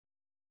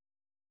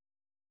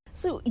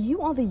So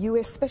you are the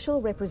U.S.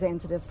 Special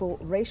Representative for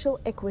Racial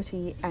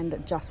Equity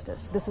and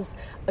Justice. This is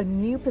a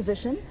new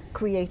position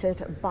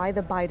created by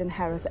the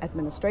Biden-Harris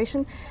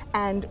administration,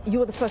 and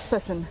you are the first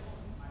person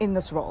in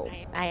this role.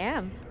 I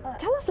am.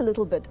 Tell us a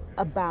little bit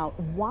about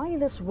why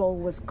this role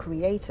was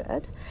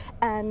created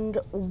and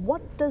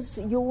what does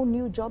your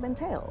new job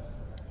entail?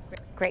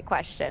 Great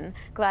question.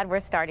 Glad we're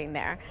starting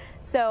there.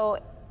 So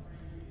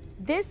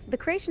the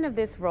creation of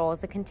this role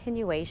is a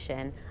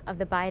continuation of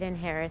the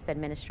Biden-Harris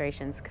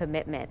administration's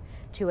commitment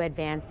to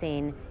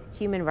advancing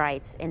human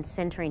rights and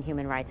centering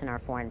human rights in our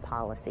foreign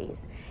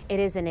policies. It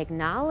is an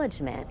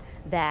acknowledgement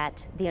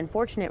that the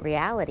unfortunate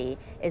reality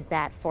is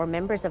that for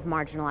members of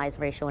marginalized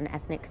racial and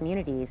ethnic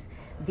communities,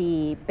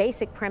 the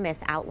basic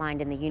premise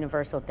outlined in the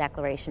Universal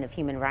Declaration of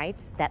Human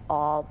Rights, that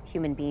all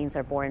human beings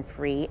are born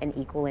free and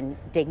equal in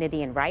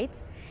dignity and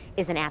rights,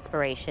 is an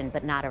aspiration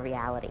but not a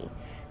reality.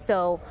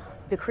 So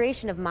the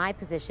creation of my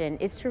position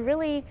is to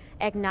really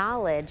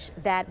acknowledge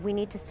that we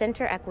need to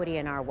center equity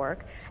in our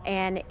work,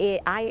 and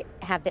I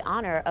have the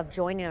honor of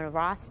joining a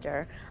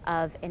roster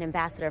of an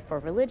ambassador for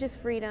religious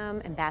freedom,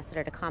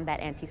 ambassador to combat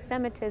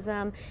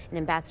anti-Semitism, an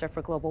ambassador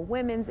for global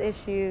women's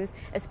issues,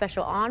 a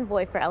special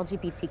envoy for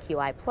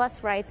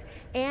LGBTQI+ rights,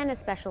 and a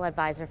special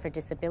advisor for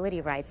disability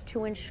rights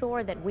to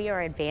ensure that we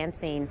are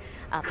advancing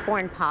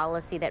foreign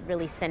policy that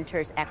really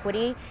centers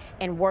equity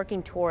and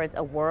working towards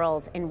a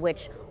world in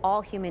which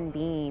all human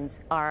beings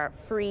are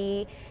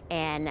free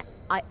and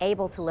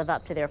able to live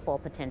up to their full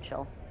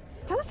potential.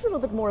 Tell us a little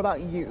bit more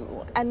about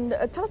you and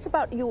tell us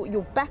about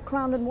your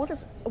background and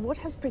what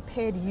has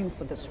prepared you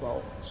for this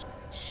role.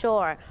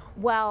 Sure.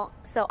 Well,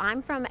 so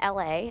I'm from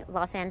LA,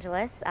 Los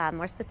Angeles,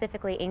 more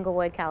specifically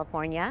Inglewood,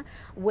 California,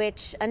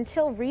 which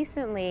until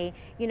recently,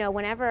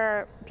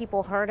 whenever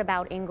people heard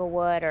about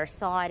Inglewood or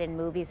saw it in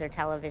movies or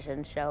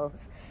television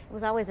shows, it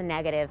was always a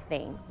negative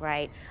thing,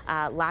 right?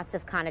 Lots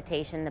of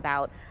connotation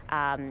about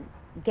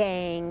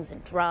gangs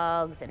and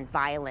drugs and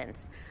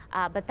violence.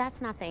 But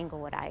that's not the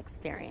Inglewood I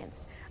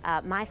experienced.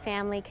 My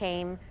family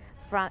came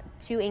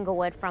to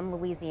Inglewood from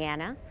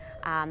Louisiana,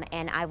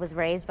 and I was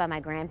raised by my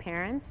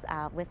grandparents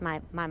with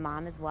my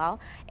mom as well,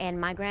 and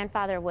my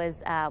grandfather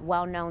was a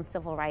well-known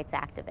civil rights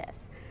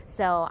activist.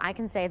 So I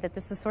can say that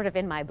this is sort of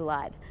in my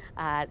blood,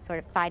 sort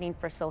of fighting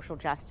for social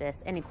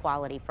justice and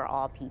equality for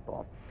all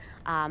people.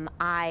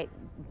 I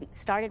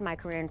started my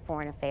career in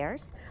foreign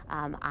affairs.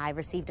 I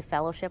received a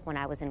fellowship when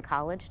I was in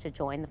college to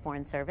join the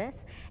Foreign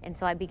Service, and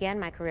so I began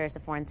my career as a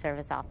Foreign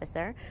Service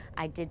officer.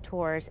 I did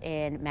tours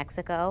in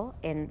Mexico,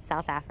 in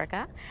South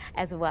Africa,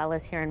 as well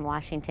as here in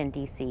Washington,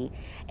 D.C.,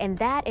 and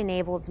that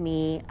enabled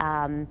me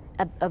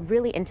a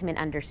really intimate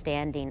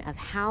understanding of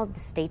how the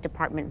State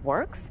Department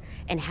works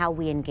and how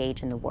we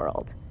engage in the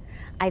world.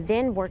 I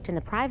then worked in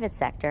the private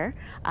sector,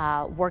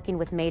 working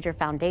with major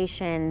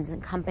foundations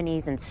and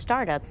companies and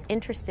startups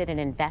interested in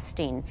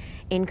investing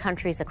in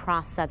countries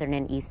across Southern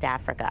and East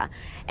Africa.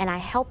 And I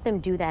helped them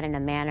do that in a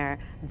manner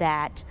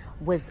that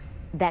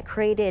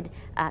created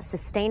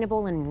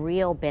sustainable and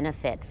real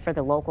benefit for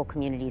the local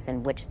communities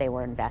in which they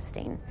were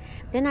investing.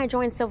 Then I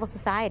joined civil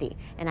society,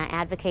 and I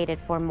advocated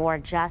for more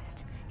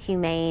just,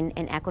 humane,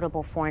 and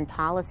equitable foreign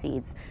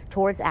policies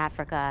towards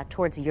Africa,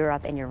 towards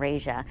Europe and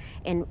Eurasia,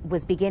 and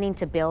was beginning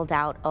to build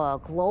out a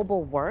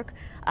global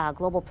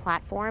global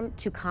platform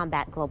to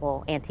combat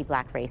global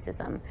anti-Black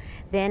racism.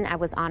 Then I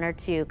was honored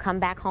to come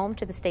back home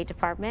to the State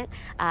Department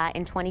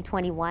in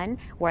 2021,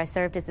 where I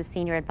served as the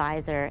senior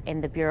advisor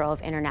in the Bureau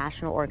of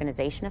International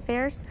Organization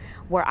Affairs,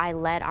 where I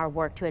led our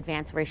work to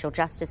advance racial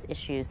justice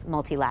issues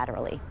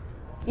multilaterally.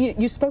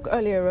 You spoke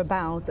earlier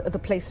about the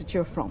place that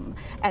you're from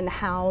and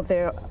how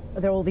there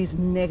are all these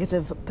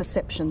negative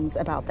perceptions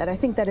about that. I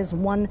think that is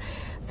one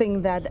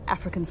thing that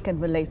Africans can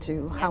relate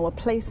to, how a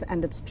place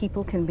and its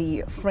people can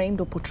be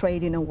framed or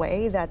portrayed in a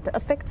way that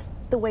affects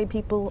the way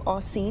people are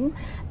seen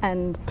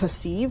and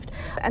perceived.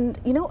 And,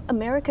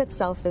 America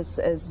itself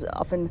is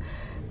often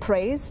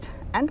praised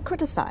and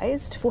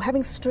criticized for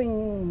having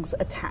strings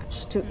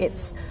attached to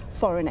its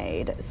foreign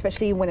aid,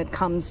 especially when it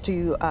comes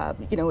to,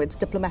 its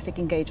diplomatic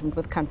engagement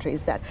with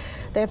countries that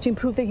they have to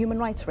improve their human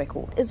rights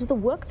record. Is the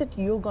work that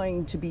you're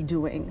going to be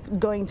doing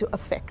going to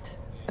affect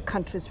a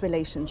country's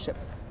relationship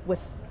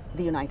with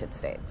the United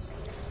States?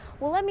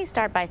 Well, let me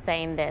start by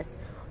saying this.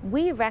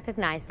 We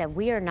recognize that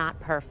we are not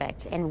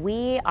perfect, and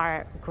we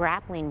are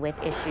grappling with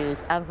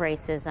issues of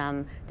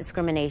racism,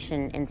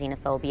 discrimination, and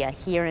xenophobia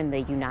here in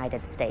the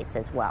United States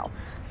as well.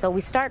 So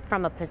we start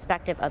from a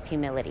perspective of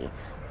humility,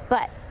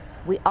 but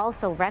we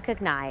also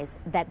recognize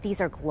that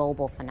these are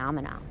global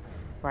phenomena,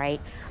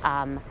 right?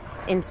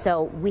 And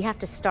so we have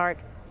to start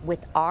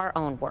with our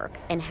own work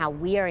and how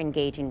we are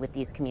engaging with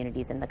these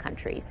communities in the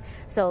countries.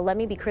 So let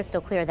me be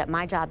crystal clear that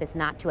my job is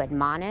not to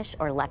admonish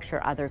or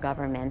lecture other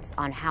governments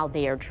on how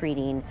they are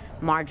treating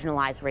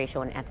marginalized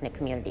racial and ethnic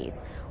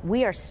communities.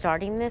 We are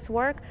starting this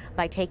work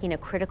by taking a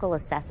critical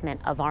assessment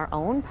of our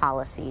own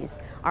policies,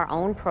 our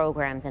own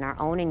programs, and our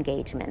own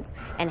engagements,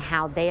 and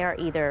how they are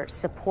either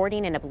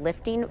supporting and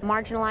uplifting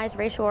marginalized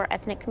racial or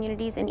ethnic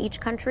communities in each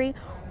country,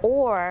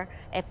 or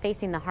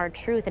facing the hard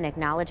truth and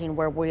acknowledging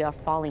where we are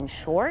falling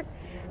short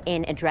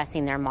in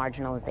addressing their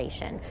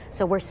marginalization.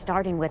 So we're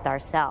starting with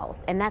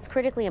ourselves. And that's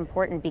critically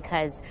important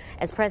because,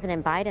 as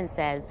President Biden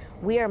said,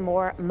 we are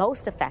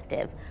most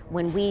effective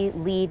when we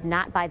lead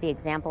not by the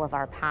example of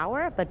our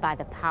power, but by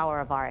the power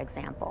of our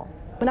example.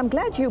 But I'm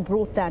glad you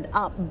brought that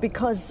up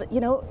because,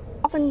 you know,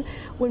 often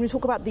when we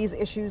talk about these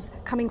issues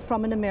coming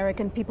from an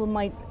American, people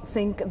might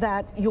think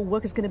that your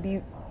work is going to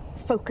be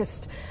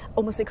focused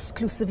almost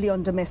exclusively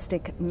on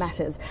domestic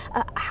matters.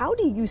 How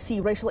do you see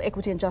racial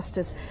equity and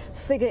justice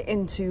figure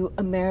into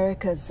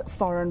America's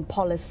foreign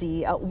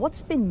policy?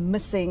 What's been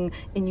missing,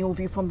 in your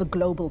view, from the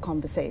global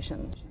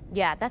conversation?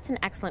 Yeah, that's an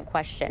excellent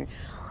question.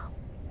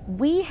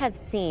 We have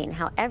seen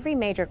how every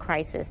major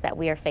crisis that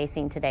we are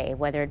facing today,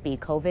 whether it be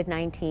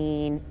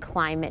COVID-19,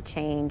 climate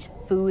change,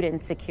 food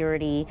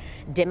insecurity,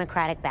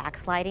 democratic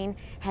backsliding,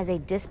 has a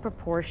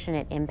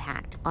disproportionate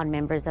impact on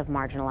members of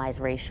marginalized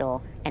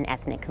racial and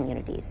ethnic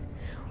communities.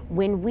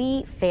 When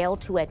we fail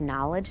to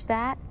acknowledge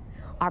that,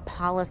 our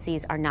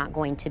policies are not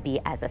going to be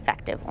as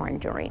effective or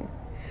enduring.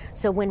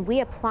 So when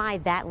we apply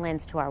that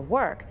lens to our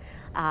work,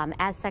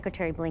 as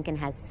Secretary Blinken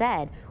has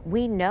said,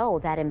 we know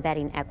that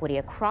embedding equity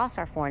across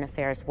our foreign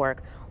affairs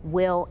work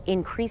will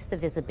increase the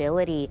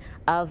visibility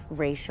of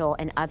racial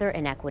and other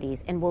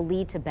inequities and will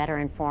lead to better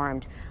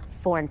informed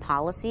foreign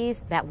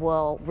policies that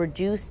will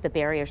reduce the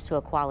barriers to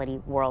equality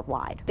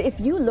worldwide. If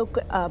you look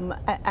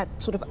at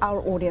sort of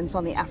our audience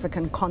on the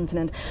African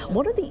continent,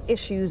 what are the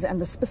issues and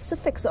the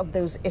specifics of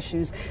those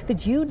issues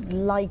that you'd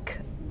like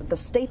the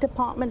State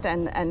Department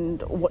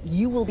and what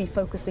you will be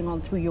focusing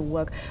on through your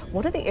work?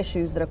 What are the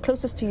issues that are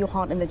closest to your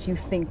heart and that you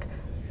think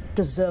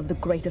deserve the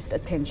greatest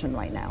attention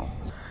right now?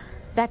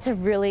 That's a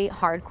really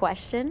hard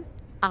question.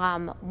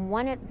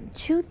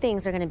 Two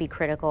things are going to be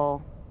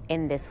critical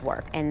in this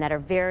work and that are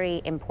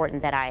very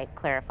important that I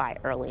clarify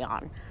early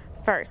on.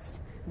 First,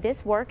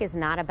 this work is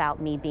not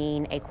about me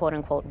being a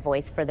quote-unquote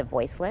voice for the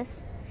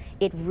voiceless.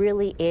 It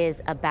really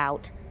is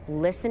about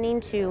listening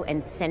to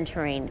and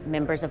centering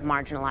members of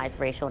marginalized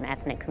racial and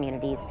ethnic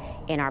communities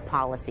in our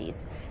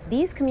policies.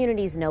 These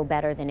communities know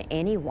better than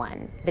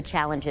anyone the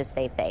challenges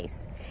they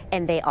face,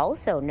 and they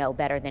also know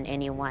better than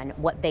anyone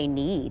what they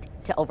need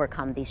to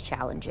overcome these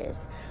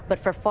challenges. But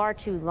for far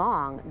too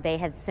long, they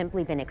have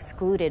simply been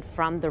excluded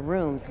from the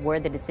rooms where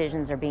the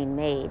decisions are being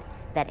made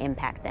that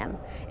impact them.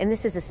 And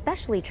this is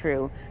especially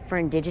true for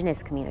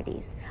Indigenous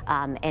communities.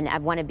 And I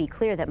want to be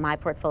clear that my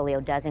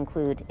portfolio does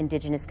include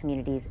Indigenous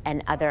communities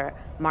and other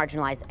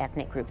marginalized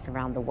ethnic groups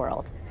around the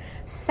world.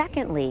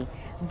 Secondly,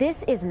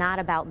 this is not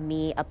about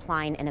me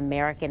applying an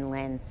American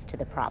lens to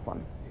the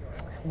problem.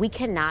 We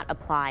cannot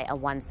apply a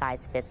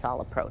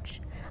one-size-fits-all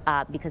approach.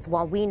 Because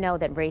while we know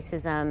that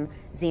racism,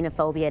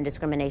 xenophobia, and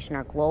discrimination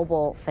are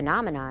global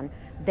phenomenon,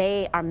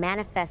 they are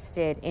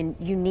manifested in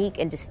unique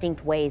and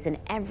distinct ways in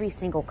every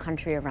single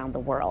country around the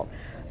world.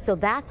 So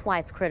that's why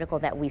it's critical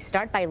that we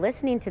start by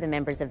listening to the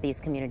members of these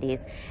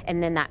communities,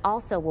 and then I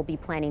also will be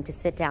planning to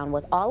sit down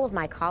with all of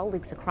my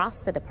colleagues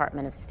across the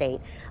Department of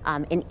State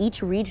in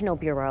each regional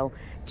bureau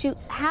to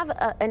have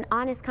an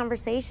honest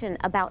conversation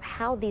about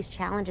how these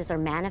challenges are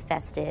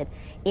manifested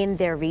in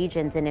their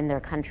regions and in their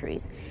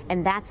countries.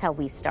 And that's how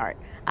we start,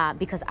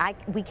 because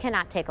we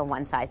cannot take a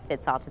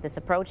one-size-fits-all to this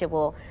approach. It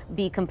will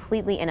be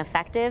completely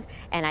ineffective,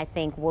 and I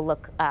think will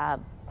look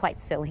quite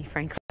silly,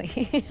 frankly.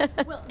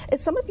 Well,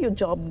 is some of your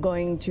job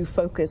going to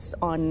focus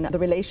on the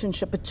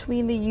relationship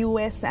between the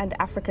U.S. and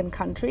African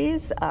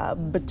countries,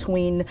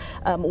 between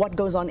what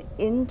goes on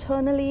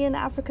internally in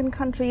African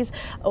countries,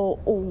 or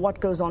what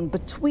goes on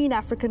between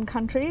African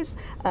countries,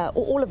 or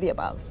all of the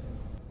above?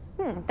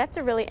 That's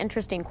a really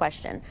interesting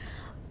question.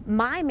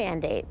 My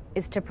mandate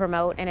is to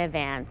promote and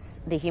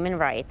advance the human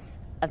rights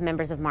of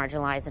members of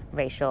marginalized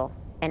racial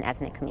and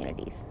ethnic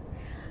communities.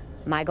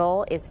 My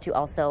goal is to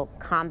also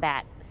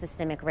combat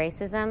systemic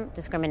racism,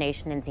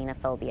 discrimination, and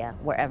xenophobia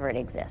wherever it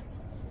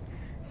exists.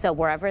 So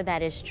wherever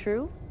that is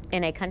true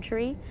in a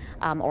country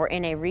or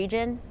in a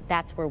region,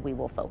 that's where we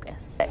will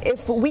focus.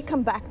 If we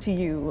come back to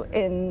you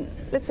in,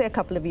 let's say, a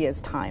couple of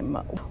years' time,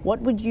 what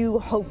would you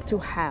hope to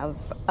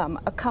have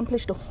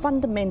accomplished or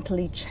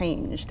fundamentally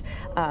changed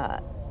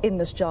in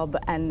this job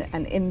and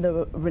in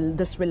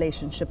this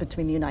relationship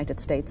between the United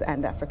States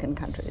and African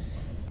countries?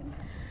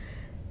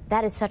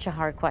 That is such a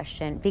hard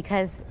question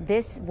because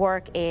this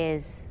work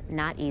is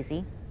not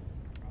easy.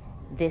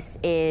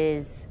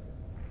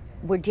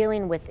 We're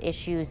dealing with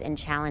issues and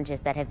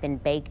challenges that have been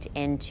baked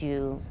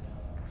into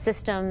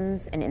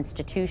systems and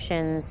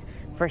institutions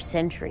for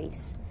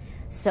centuries.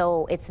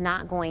 So it's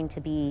not going to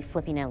be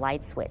flipping a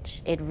light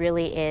switch. It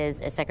really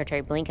is, as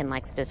Secretary Blinken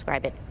likes to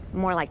describe it,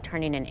 more like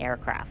turning an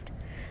aircraft.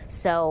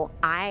 So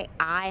I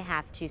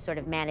have to sort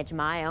of manage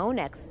my own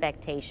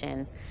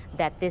expectations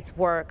that this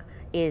work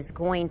is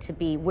going to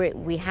be,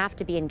 we have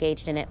to be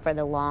engaged in it for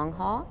the long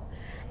haul,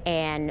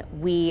 and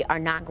we are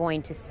not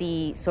going to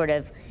see sort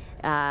of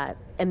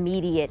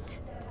immediate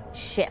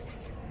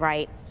shifts,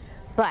 right?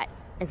 But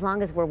as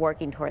long as we're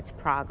working towards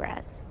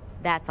progress,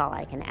 that's all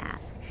I can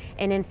ask.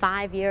 And in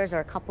 5 years or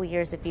a couple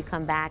years, if you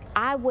come back,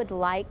 I would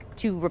like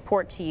to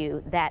report to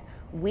you that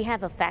we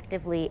have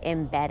effectively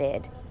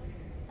embedded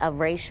a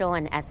racial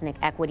and ethnic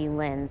equity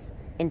lens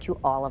into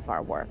all of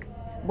our work.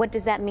 What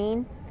does that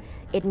mean?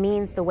 It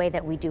means the way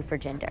that we do for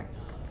gender.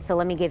 So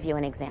let me give you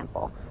an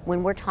example.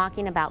 When we're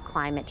talking about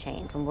climate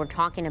change, when we're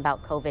talking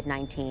about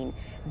COVID-19,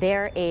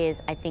 there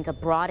is, I think, a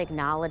broad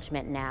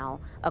acknowledgement now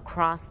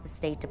across the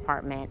State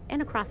Department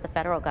and across the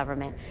federal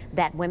government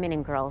that women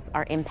and girls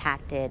are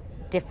impacted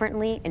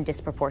differently and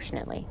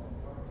disproportionately.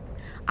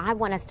 I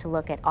want us to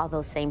look at all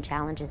those same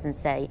challenges and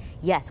say,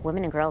 yes,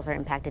 women and girls are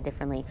impacted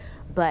differently,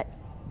 but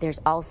there's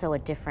also a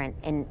different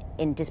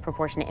and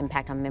disproportionate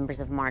impact on members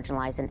of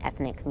marginalized and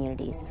ethnic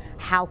communities.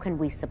 How can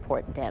we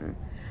support them?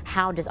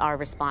 How does our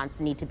response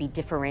need to be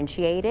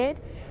differentiated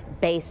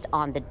based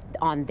on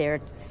their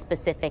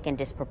specific and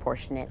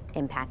disproportionate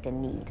impact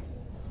and need?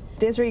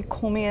 Desirée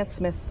Cormier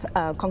Smith,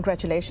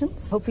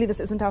 congratulations. Hopefully this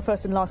isn't our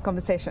first and last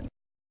conversation.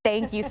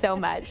 Thank you so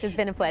much. It's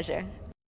been a pleasure.